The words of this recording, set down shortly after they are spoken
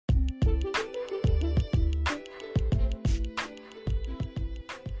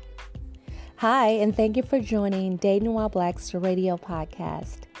Hi, and thank you for joining Dating While Black's radio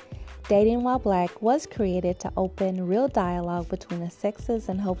podcast. Dating While Black was created to open real dialogue between the sexes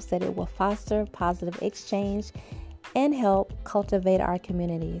in hopes that it will foster positive exchange and help cultivate our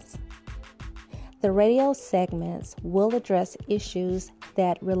communities. The radio segments will address issues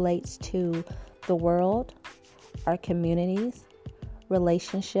that relates to the world, our communities,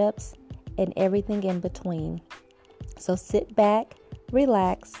 relationships, and everything in between. So sit back,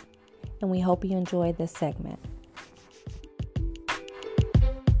 relax, and we hope you enjoy this segment.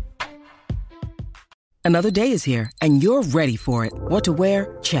 Another day is here, and you're ready for it. What to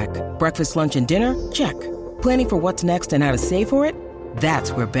wear? Check. Breakfast, lunch, and dinner? Check. Planning for what's next and how to save for it? That's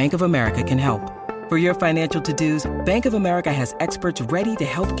where Bank of America can help. For your financial to-dos, Bank of America has experts ready to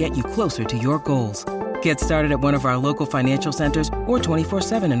help get you closer to your goals. Get started at one of our local financial centers or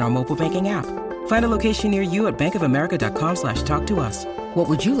 24/7 in our mobile banking app. Find a location near you at bankofamerica.com/talktous. What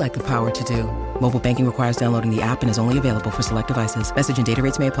would you like the power to do? Mobile banking requires downloading the app and is only available for select devices. Message and data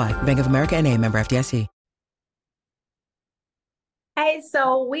rates may apply. Bank of America N.A., member FDIC. Hey,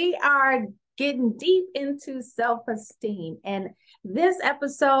 so we are getting deep into self-esteem. And this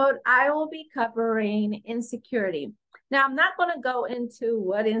episode, I will be covering insecurity. Now, I'm not going to go into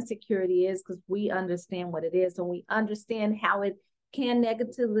what insecurity is because we understand what it is and we understand how it can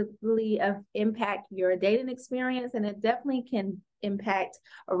negatively impact your dating experience, and it definitely can impact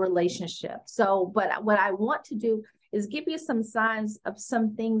a relationship. So, but what I want to do is give you some signs of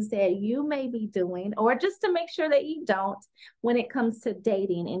some things that you may be doing, or just to make sure that you don't when it comes to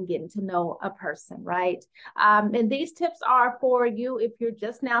dating and getting to know a person, right? And these tips are for you if you're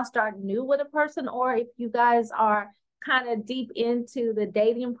just now starting new with a person, or if you guys are kind of deep into the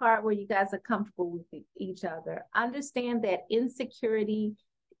dating part where you guys are comfortable with each other. Understand that insecurity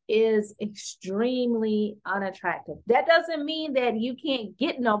is extremely unattractive. That doesn't mean that you can't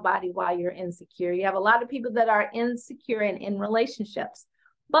get nobody while you're insecure. You have a lot of people that are insecure and in relationships,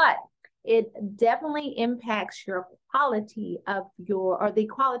 but it definitely impacts your quality of the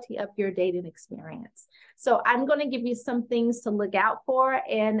quality of your dating experience. So I'm going to give you some things to look out for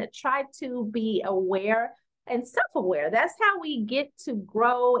and try to be aware and self-aware. That's how we get to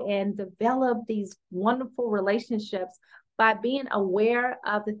grow and develop these wonderful relationships, by being aware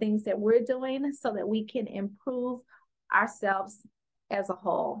of the things that we're doing so that we can improve ourselves as a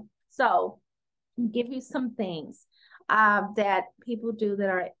whole. So give you some things that people do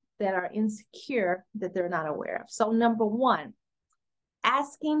that are insecure that they're not aware of. So number one,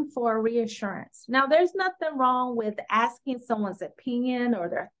 asking for reassurance. Now, there's nothing wrong with asking someone's opinion or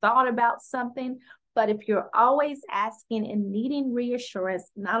their thought about something, but if you're always asking and needing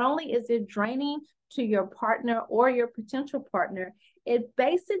reassurance, not only is it draining to your partner or your potential partner, it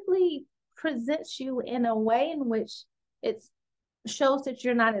basically presents you in a way in which it shows that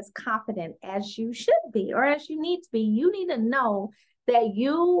you're not as confident as you should be or as you need to be. You need to know that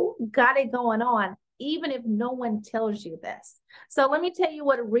you got it going on, even if no one tells you this. So let me tell you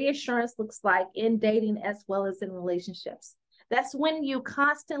what reassurance looks like in dating as well as in relationships. That's when you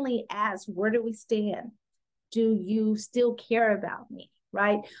constantly ask, where do we stand? Do you still care about me?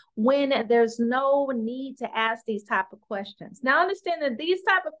 Right? When there's no need to ask these type of questions. Now, understand that these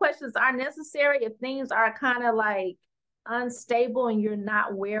type of questions are necessary if things are kind of like unstable and you're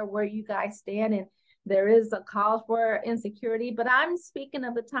not where you guys stand and there is a cause for insecurity. But I'm speaking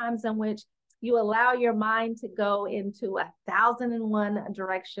of the times in which you allow your mind to go into 1,001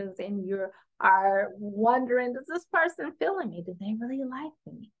 directions and you are wondering, does this person feeling me? Do they really like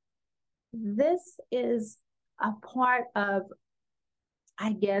me? This is a part of,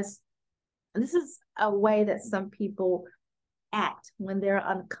 I guess, this is a way that some people act when they're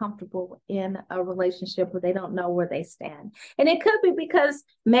uncomfortable in a relationship where they don't know where they stand. And it could be because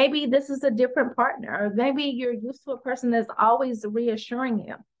maybe this is a different partner, or maybe you're used to a person that's always reassuring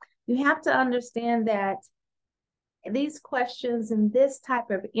you. You have to understand that these questions and this type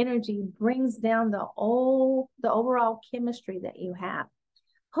of energy brings down the overall chemistry that you have.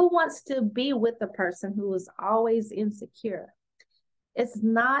 Who wants to be with a person who is always insecure? It's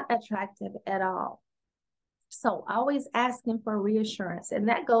not attractive at all. So always asking for reassurance. And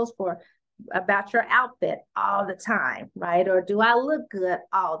that goes for about your outfit all the time, right? Or do I look good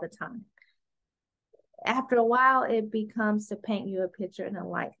all the time? After a while, it becomes to paint you a picture in a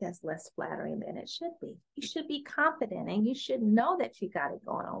light that's less flattering than it should be. You should be confident and you should know that you got it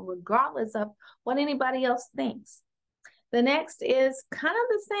going on, regardless of what anybody else thinks. The next is kind of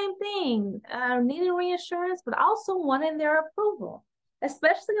the same thing, needing reassurance, but also wanting their approval,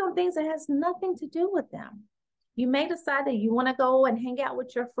 especially on things that has nothing to do with them. You may decide that you want to go and hang out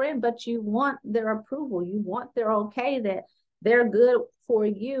with your friend, but you want their approval. You want their okay that they're good for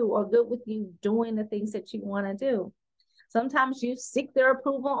you or good with you doing the things that you want to do. Sometimes you seek their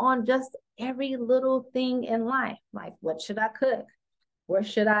approval on just every little thing in life. Like, what should I cook? Where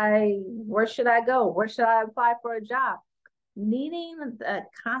should I go? Where should I apply for a job? Needing a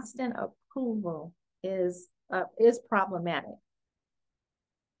constant approval is problematic.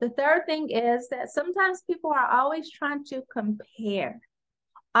 The third thing is that sometimes people are always trying to compare,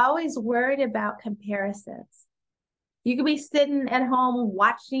 always worried about comparisons. You could be sitting at home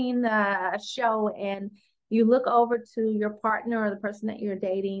watching a show and you look over to your partner or the person that you're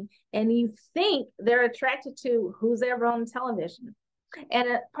dating and you think they're attracted to who's ever on television. And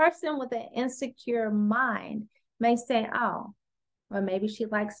a person with an insecure mind may say, oh, or maybe she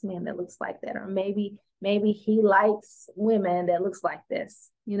likes men that looks like that, or maybe he likes women that looks like this,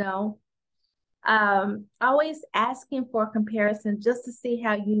 you know. Always asking for comparison just to see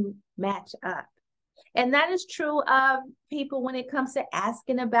how you match up. And that is true of people when it comes to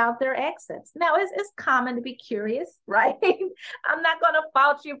asking about their exes. Now, it's common to be curious, right? I'm not going to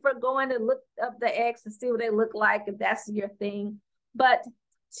fault you for going to look up the ex and see what they look like if that's your thing. But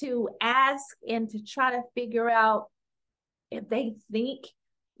to ask and to try to figure out if they think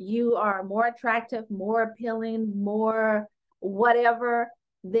you are more attractive, more appealing, more whatever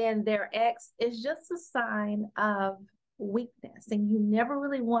than their ex is just a sign of weakness. And you never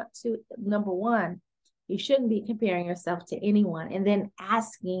really want to, number one, you shouldn't be comparing yourself to anyone and then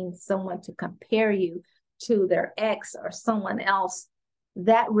asking someone to compare you to their ex or someone else.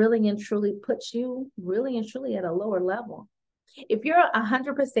 That really and truly puts you really and truly at a lower level. If you're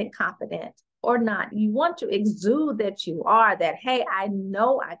 100% confident or not, you want to exude that you are, that, hey, I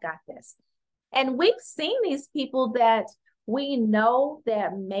know I got this. And we've seen these people that we know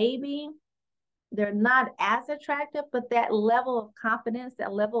that maybe they're not as attractive, but that level of confidence,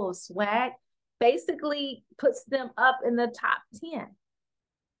 that level of swag basically puts them up in the top 10.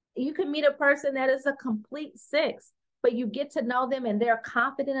 You can meet a person that is a complete 6, but you get to know them and they're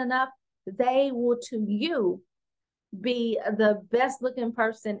confident enough, they will to you be the best looking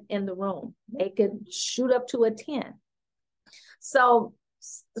person in the room. They could shoot up to a 10. So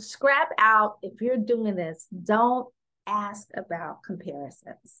scrap out, if you're doing this, don't ask about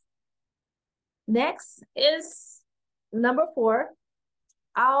comparisons. Next is number 4,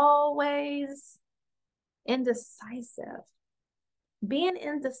 always indecisive. Being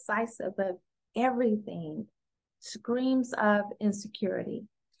indecisive of everything screams of insecurity.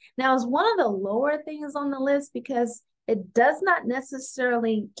 Now, it's one of the lower things on the list because it does not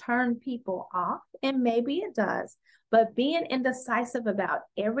necessarily turn people off, and maybe it does, but being indecisive about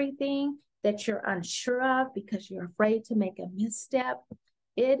everything that you're unsure of because you're afraid to make a misstep,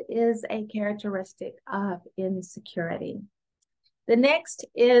 it is a characteristic of insecurity. The next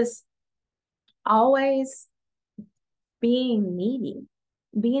is always being needy,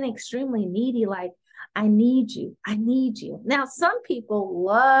 being extremely needy, like, I need you. I need you. Now, some people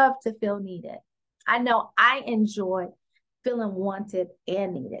love to feel needed. I know I enjoy feeling wanted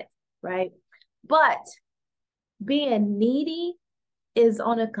and needed, right? But being needy is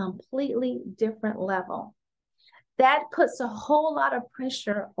on a completely different level. That puts a whole lot of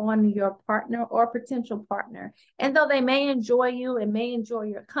pressure on your partner or potential partner. And though they may enjoy you and may enjoy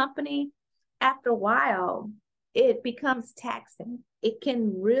your company, after a while, it becomes taxing. It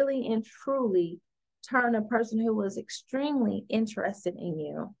can really and truly turn a person who was extremely interested in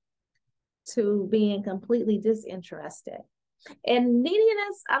you to being completely disinterested. And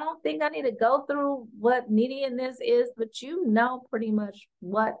neediness, I don't think I need to go through what neediness is, but you know pretty much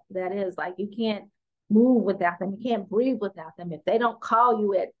what that is. Like, you can't move without them. You can't breathe without them. If they don't call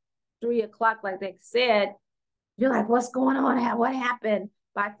you at 3:00, like they said, you're like, what's going on? What happened?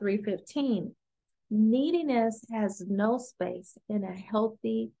 By 3:15. Neediness has no space in a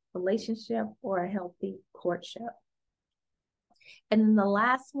healthy relationship or a healthy courtship. And then the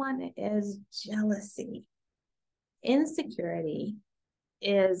last one is jealousy. Insecurity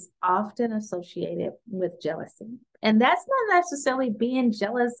is often associated with jealousy. And that's not necessarily being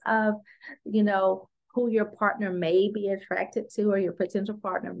jealous of, who your partner may be attracted to or your potential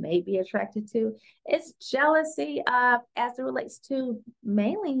partner may be attracted to. It's jealousy of, as it relates to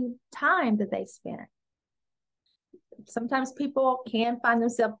mainly time that they spend. Sometimes people can find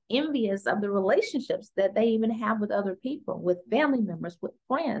themselves envious of the relationships that they even have with other people, with family members, with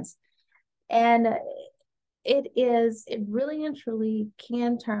friends. And it really and truly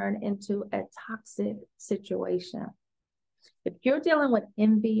can turn into a toxic situation. If you're dealing with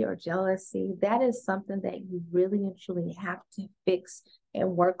envy or jealousy, that is something that you really and truly have to fix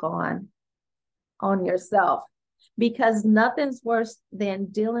and work on yourself, because nothing's worse than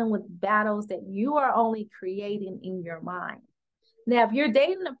dealing with battles that you are only creating in your mind. Now, if you're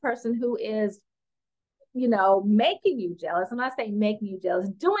dating a person who is, making you jealous, and I say making you jealous,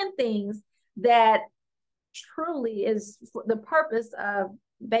 doing things that truly is for the purpose of,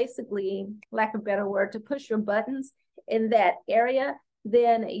 basically, lack of a better word, to push your buttons in that area,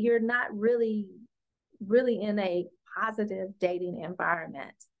 then you're not really in a positive dating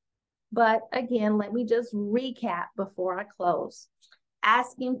environment. But again, let me just recap before I close.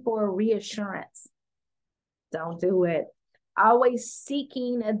 Asking for reassurance. Don't do it. Always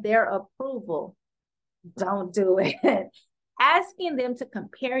seeking their approval. Don't do it. Asking them to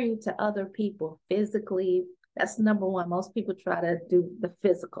compare you to other people physically. That's number one. Most people try to do the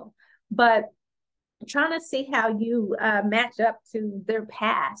physical, but trying to see how you match up to their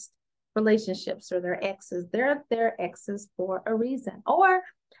past relationships or their exes. They're their exes for a reason, or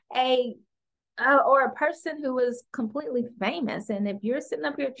a person who is completely famous. And if you're sitting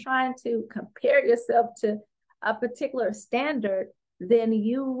up here trying to compare yourself to a particular standard, then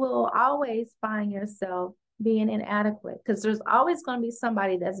you will always find yourself being inadequate, because there's always going to be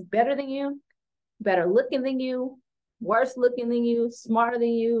somebody that's better than you, better looking than you, worse looking than you, smarter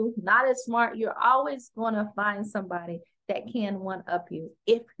than you, not as smart. You're always going to find somebody that can one up you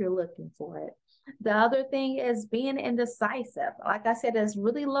if you're looking for it. The other thing is being indecisive. Like I said, it's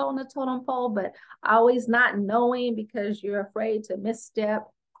really low on the totem pole, but always not knowing because you're afraid to misstep.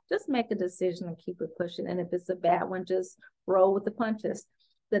 Just make a decision and keep it pushing. And if it's a bad one, just roll with the punches.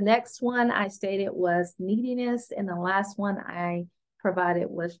 The next one I stated was neediness, and the last one I provided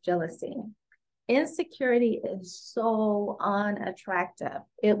was jealousy. Insecurity is so unattractive.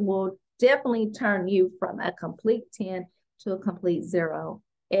 It will definitely turn you from a complete 10 to a complete 0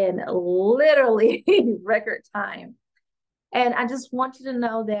 in literally record time. And I just want you to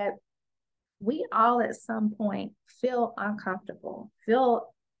know that we all at some point feel uncomfortable,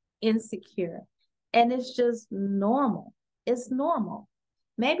 feel insecure, and it's just normal. It's normal.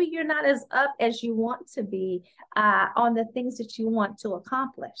 Maybe you're not as up as you want to be on the things that you want to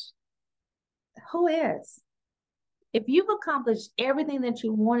accomplish. Who is? If you've accomplished everything that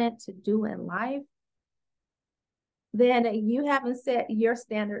you wanted to do in life, then you haven't set your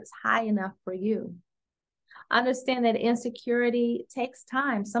standards high enough for you. Understand that insecurity takes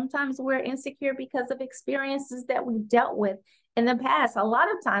time. Sometimes we're insecure because of experiences that we've dealt with in the past. A lot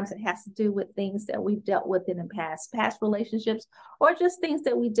of times it has to do with things that we've dealt with in the past relationships, or just things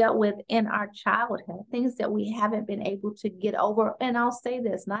that we dealt with in our childhood, things that we haven't been able to get over. And I'll say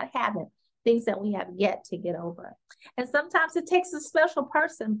this, not haven't, things that we have yet to get over. And sometimes it takes a special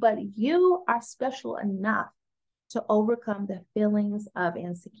person, but you are special enough to overcome the feelings of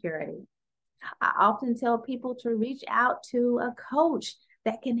insecurity. I often tell people to reach out to a coach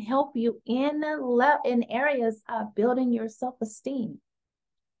that can help you in areas of building your self-esteem.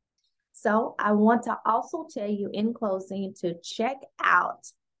 So I want to also tell you in closing to check out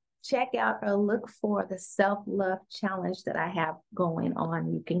or look for the self-love challenge that I have going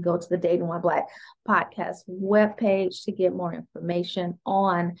on. You can go to the Dating While Black podcast webpage to get more information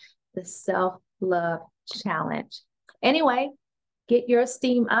on the self-love challenge. Anyway, get your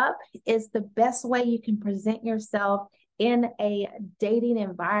esteem up is the best way you can present yourself in a dating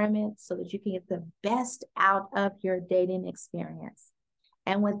environment so that you can get the best out of your dating experience.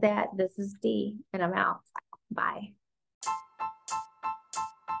 And with that, this is Dee, and I'm out. Bye.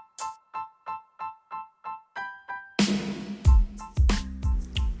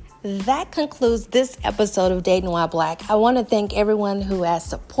 That concludes this episode of Dating While Black. I want to thank everyone who has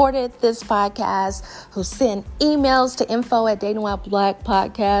supported this podcast, who sent emails to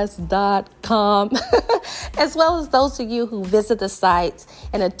info@datingwhileblackpodcast.com, as well as those of you who visit the site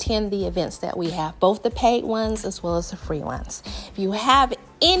and attend the events that we have, both the paid ones as well as the free ones. If you have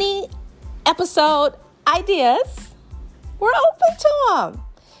any episode ideas, we're open to them.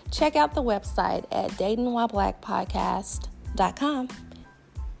 Check out the website at datingwhileblackpodcast.com.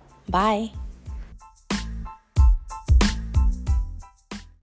 Bye.